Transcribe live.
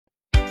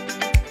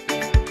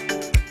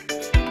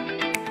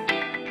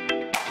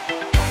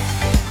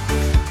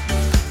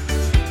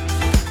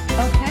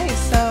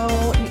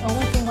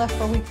left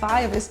for week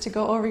 5 is to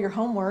go over your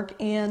homework,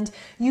 and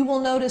you will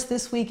notice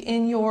this week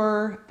in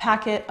your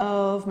packet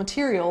of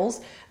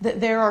materials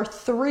that there are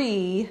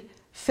 3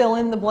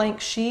 fill-in-the-blank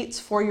sheets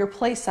for your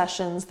play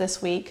sessions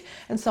this week.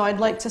 And so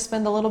I'd like to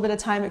spend a little bit of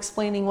time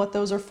explaining what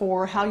those are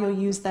for, how you'll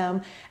use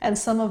them, and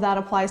some of that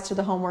applies to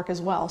the homework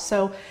as well.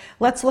 So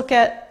let's look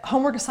at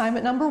homework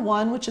assignment number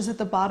 1, which is at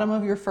the bottom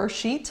of your first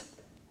sheet.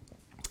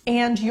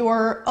 And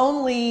your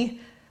only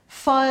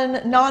fun,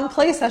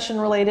 non-play session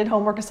related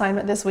homework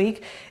assignment this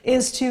week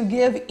is to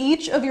give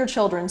each of your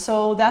children,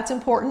 so that's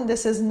important,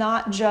 this is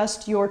not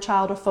just your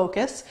child of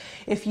focus.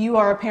 If you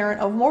are a parent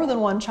of more than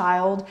one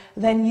child,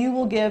 then you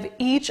will give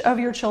each of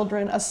your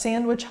children a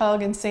sandwich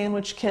hug and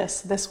sandwich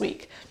kiss this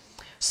week.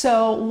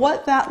 So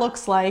what that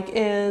looks like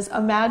is,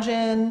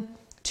 imagine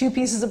 2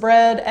 pieces of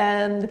bread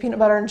and the peanut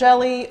butter and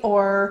jelly,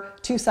 or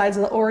 2 sides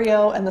of the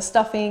Oreo and the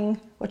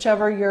stuffing,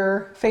 whichever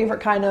your favorite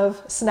kind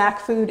of snack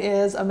food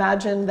is.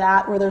 Imagine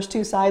that, where there's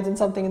 2 sides and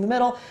something in the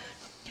middle.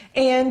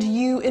 And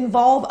you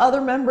involve other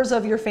members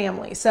of your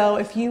family. So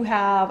if you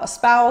have a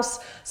spouse,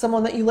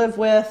 someone that you live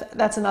with,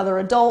 that's another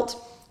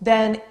adult,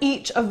 then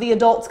each of the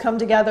adults come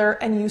together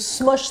and you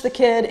smush the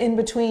kid in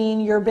between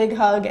your big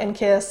hug and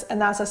kiss,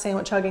 and that's a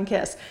sandwich hug and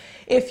kiss.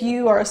 If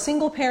you are a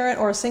single parent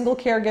or a single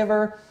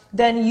caregiver,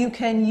 then you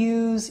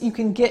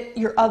can get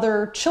your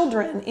other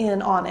children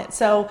in on it.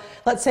 So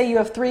let's say you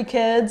have 3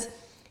 kids,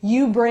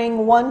 you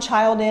bring one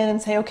child in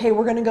and say, okay,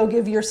 we're gonna go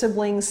give your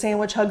siblings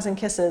sandwich hugs and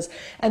kisses.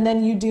 And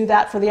then you do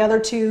that for the other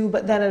 2,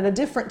 but then at a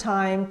different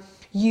time,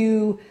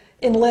 you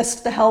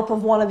enlist the help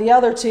of one of the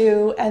other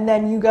 2, and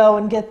then you go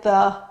and get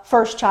the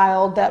first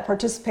child that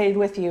participated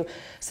with you.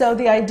 So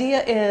the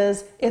idea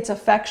is, it's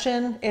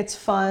affection, it's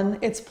fun,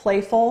 it's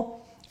playful,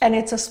 and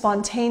it's a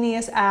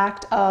spontaneous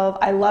act of,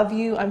 I love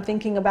you, I'm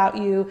thinking about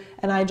you,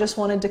 and I just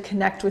wanted to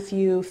connect with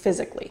you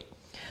physically.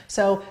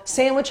 So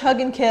sandwich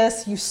hug and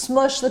kiss, you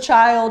smush the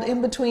child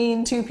in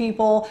between 2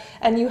 people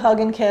and you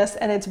hug and kiss,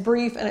 and it's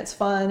brief and it's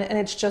fun, and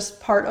it's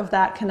just part of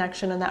that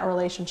connection and that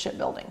relationship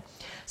building.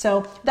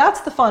 So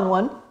that's the fun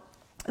one.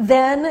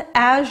 Then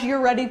as you're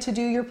ready to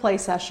do your play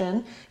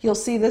session, you'll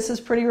see this is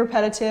pretty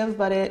repetitive,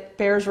 but it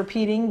bears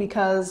repeating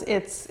because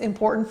it's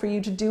important for you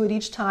to do it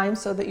each time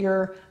so that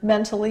you're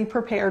mentally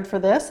prepared for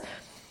this.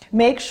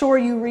 Make sure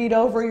you read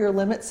over your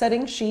limit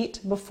setting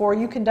sheet before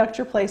you conduct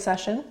your play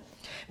session.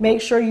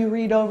 Make sure you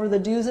read over the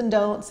do's and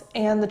don'ts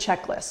and the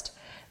checklist.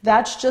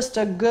 That's just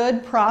a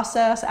good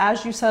process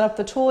as you set up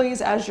the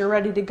toys, as you're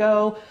ready to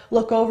go.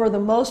 Look over the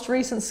most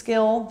recent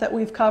skill that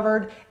we've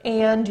covered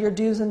and your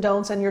do's and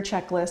don'ts and your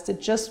checklist.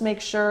 It just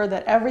makes sure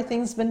that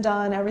everything's been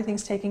done,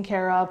 everything's taken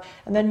care of,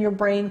 and then your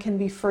brain can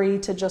be free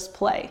to just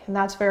play, and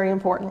that's very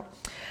important.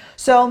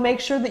 So make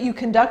sure that you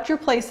conduct your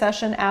play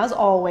session as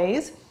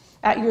always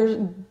at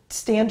your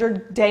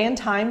standard day and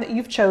time that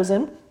you've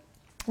chosen.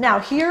 Now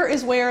here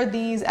is where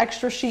these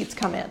extra sheets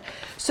come in.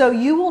 So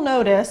you will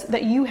notice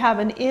that you have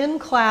an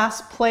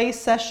in-class play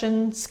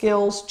session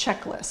skills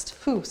checklist.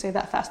 Whew, say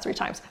that fast 3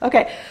 times.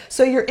 Okay,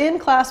 so your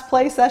in-class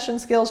play session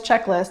skills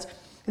checklist,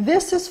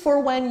 this is for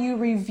when you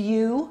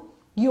review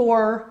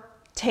your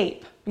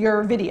tape,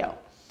 your video.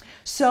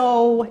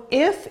 So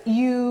if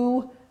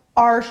you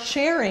are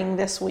sharing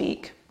this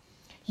week,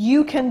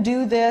 you can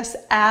do this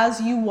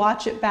as you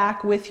watch it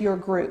back with your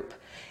group.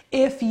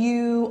 If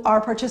you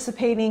are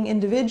participating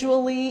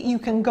individually, you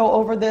can go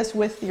over this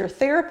with your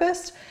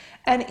therapist.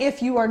 And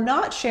if you are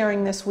not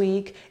sharing this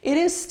week, it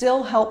is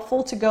still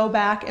helpful to go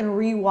back and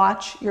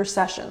re-watch your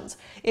sessions.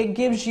 It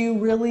gives you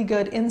really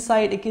good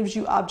insight, it gives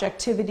you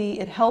objectivity,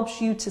 it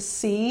helps you to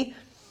see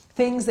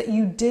things that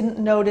you didn't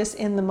notice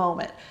in the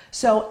moment.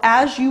 So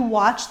as you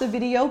watch the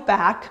video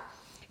back,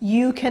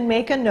 you can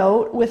make a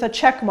note with a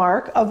check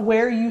mark of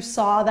where you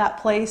saw that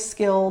play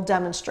skill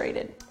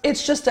demonstrated.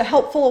 It's just a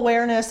helpful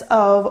awareness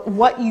of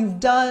what you've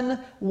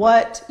done,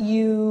 what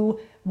you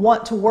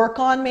want to work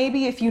on.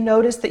 Maybe if you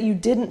notice that you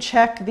didn't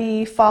check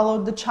the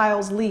followed the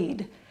child's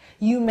lead,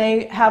 you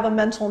may have a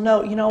mental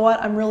note, you know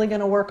what, I'm really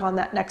going to work on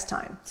that next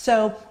time.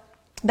 So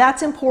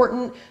that's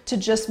important to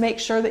just make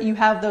sure that you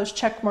have those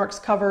check marks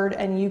covered,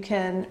 and you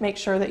can make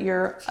sure that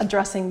you're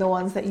addressing the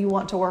ones that you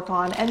want to work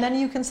on, and then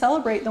you can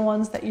celebrate the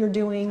ones that you're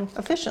doing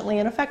efficiently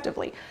and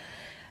effectively.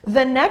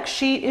 The next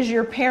sheet is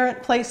your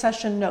parent play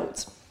session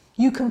notes.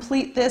 You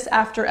complete this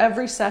after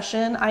every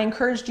session. I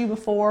encouraged you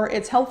before,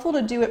 it's helpful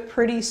to do it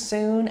pretty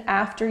soon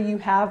after you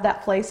have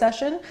that play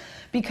session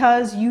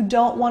because you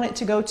don't want it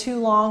to go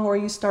too long or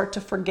you start to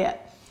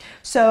forget.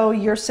 So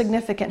your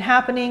significant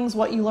happenings,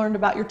 what you learned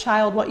about your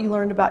child, what you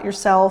learned about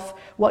yourself,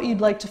 what you'd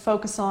like to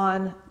focus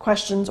on,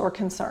 questions or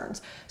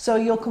concerns. So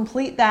you'll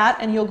complete that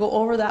and you'll go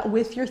over that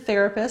with your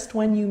therapist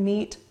when you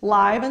meet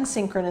live and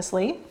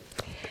synchronously.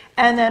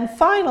 And then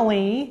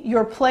finally,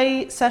 your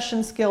play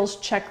session skills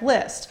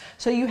checklist.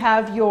 So you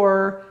have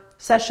your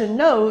session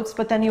notes,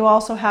 but then you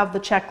also have the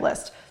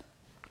checklist.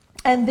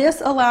 And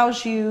this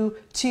allows you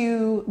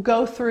to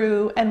go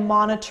through and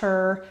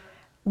monitor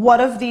what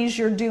of these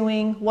you're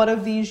doing, what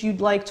of these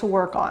you'd like to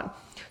work on.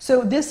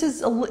 So this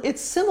is,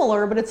 it's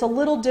similar, but it's a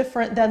little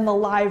different than the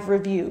live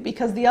review,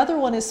 because the other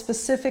one is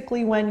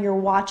specifically when you're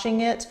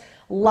watching it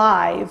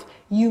live,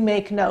 you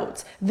make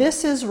notes.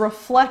 This is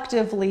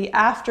reflectively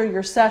after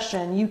your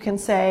session. You can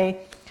say,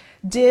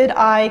 did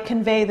I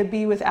convey the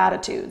Be With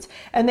attitudes?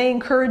 And they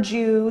encourage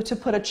you to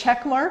put a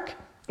check mark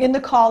in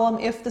the column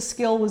if the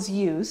skill was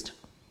used.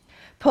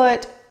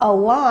 Put a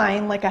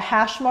line, like a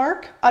hash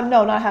mark,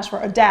 no, not a hash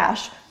mark, a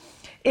dash,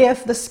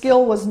 if the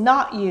skill was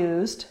not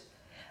used,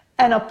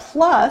 and a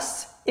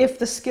plus if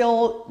the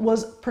skill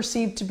was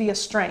perceived to be a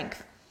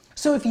strength.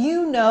 So if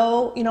you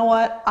know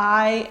what,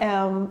 I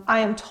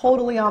am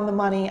totally on the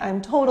money, I'm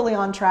totally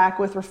on track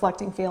with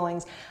reflecting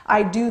feelings.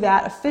 I do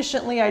that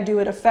efficiently, I do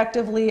it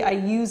effectively, I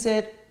use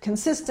it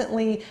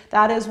consistently.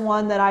 That is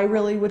one that I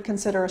really would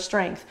consider a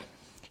strength.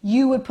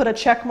 You would put a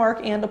check mark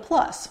and a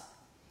plus.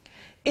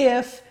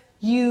 If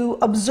you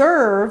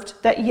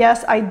observed that,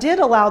 yes, I did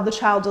allow the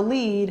child to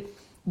lead,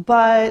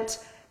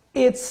 but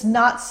it's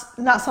not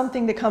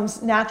something that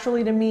comes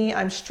naturally to me,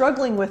 I'm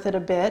struggling with it a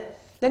bit,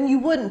 then you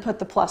wouldn't put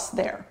the plus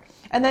there.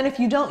 And then if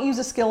you don't use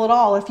a skill at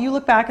all, if you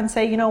look back and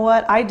say, you know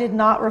what, I did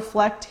not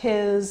reflect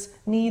his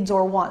needs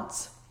or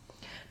wants,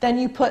 then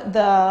you put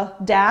the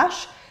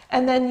dash,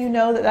 and then you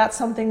know that that's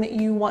something that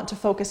you want to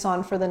focus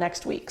on for the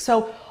next week.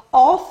 So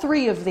all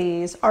three of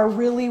these are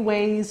really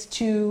ways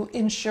to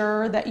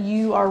ensure that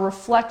you are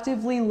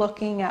reflectively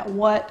looking at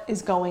what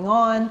is going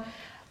on,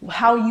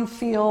 how you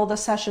feel the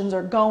sessions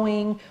are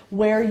going,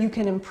 where you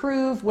can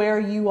improve, where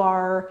you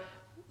are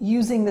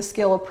using the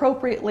skill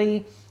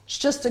appropriately. It's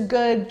just a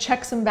good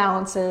checks and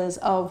balances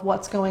of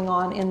what's going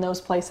on in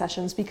those play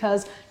sessions,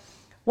 because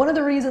one of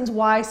the reasons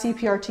why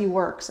CPRT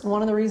works and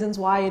one of the reasons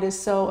why it is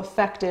so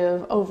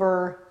effective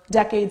over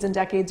decades and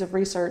decades of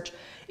research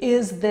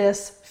is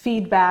this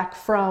feedback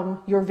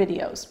from your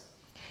videos.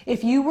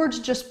 If you were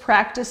to just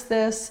practice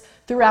this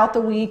throughout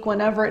the week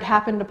whenever it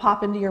happened to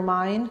pop into your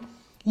mind,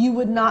 you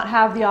would not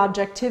have the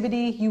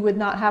objectivity, you would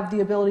not have the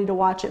ability to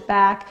watch it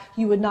back,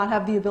 you would not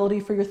have the ability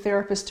for your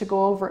therapist to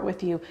go over it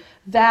with you.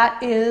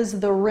 That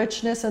is the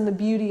richness and the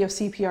beauty of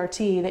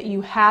CPRT, that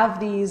you have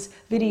these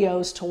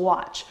videos to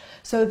watch.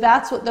 So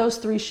that's what those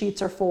three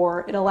sheets are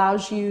for. It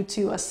allows you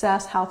to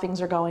assess how things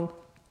are going.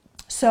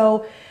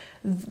 So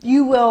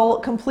you will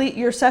complete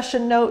your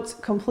session notes,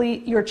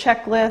 complete your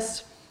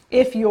checklist.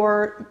 If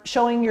you're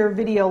showing your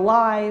video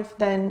live,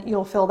 then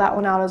you'll fill that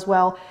one out as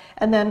well.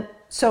 And then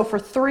so for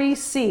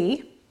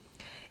 3C,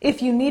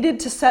 if you needed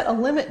to set a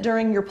limit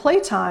during your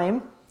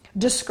playtime,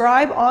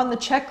 describe on the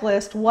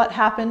checklist what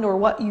happened or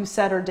what you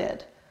said or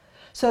did.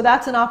 So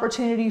that's an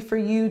opportunity for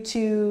you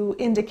to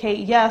indicate,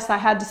 yes, I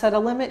had to set a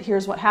limit,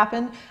 here's what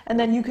happened, and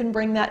then you can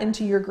bring that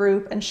into your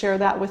group and share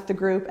that with the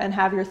group and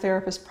have your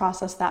therapist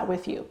process that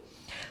with you.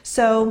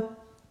 So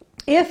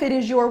if it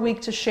is your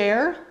week to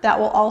share, that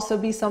will also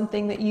be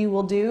something that you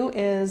will do,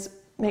 is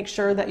make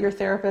sure that your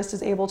therapist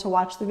is able to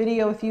watch the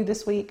video with you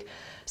this week.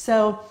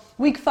 So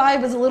week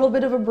 5 is a little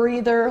bit of a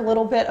breather, a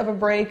little bit of a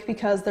break,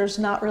 because there's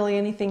not really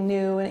anything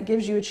new, and it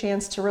gives you a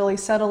chance to really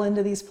settle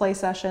into these play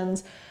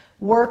sessions,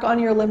 work on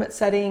your limit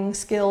setting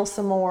skill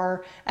some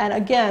more, and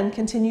again,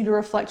 continue to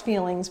reflect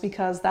feelings,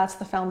 because that's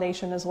the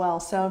foundation as well.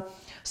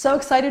 So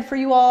excited for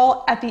you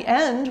all. At the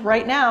end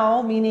right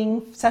now,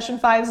 meaning session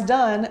 5's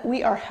done,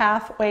 we are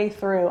halfway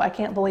through. I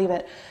can't believe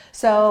it.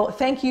 So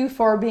thank you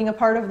for being a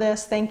part of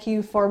this. Thank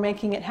you for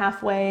making it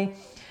halfway.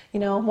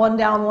 One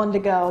down, one to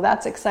go.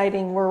 That's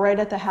exciting. We're right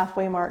at the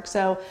halfway mark.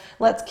 So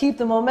let's keep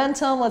the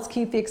momentum, let's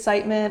keep the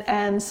excitement,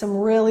 and some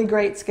really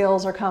great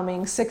skills are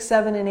coming. 6,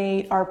 7, and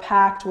 8 are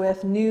packed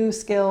with new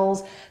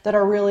skills that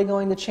are really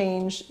going to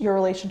change your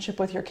relationship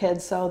with your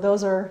kids. So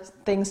those are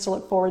things to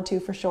look forward to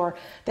for sure.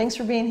 Thanks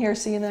for being here.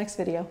 See you in the next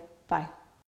video. Bye.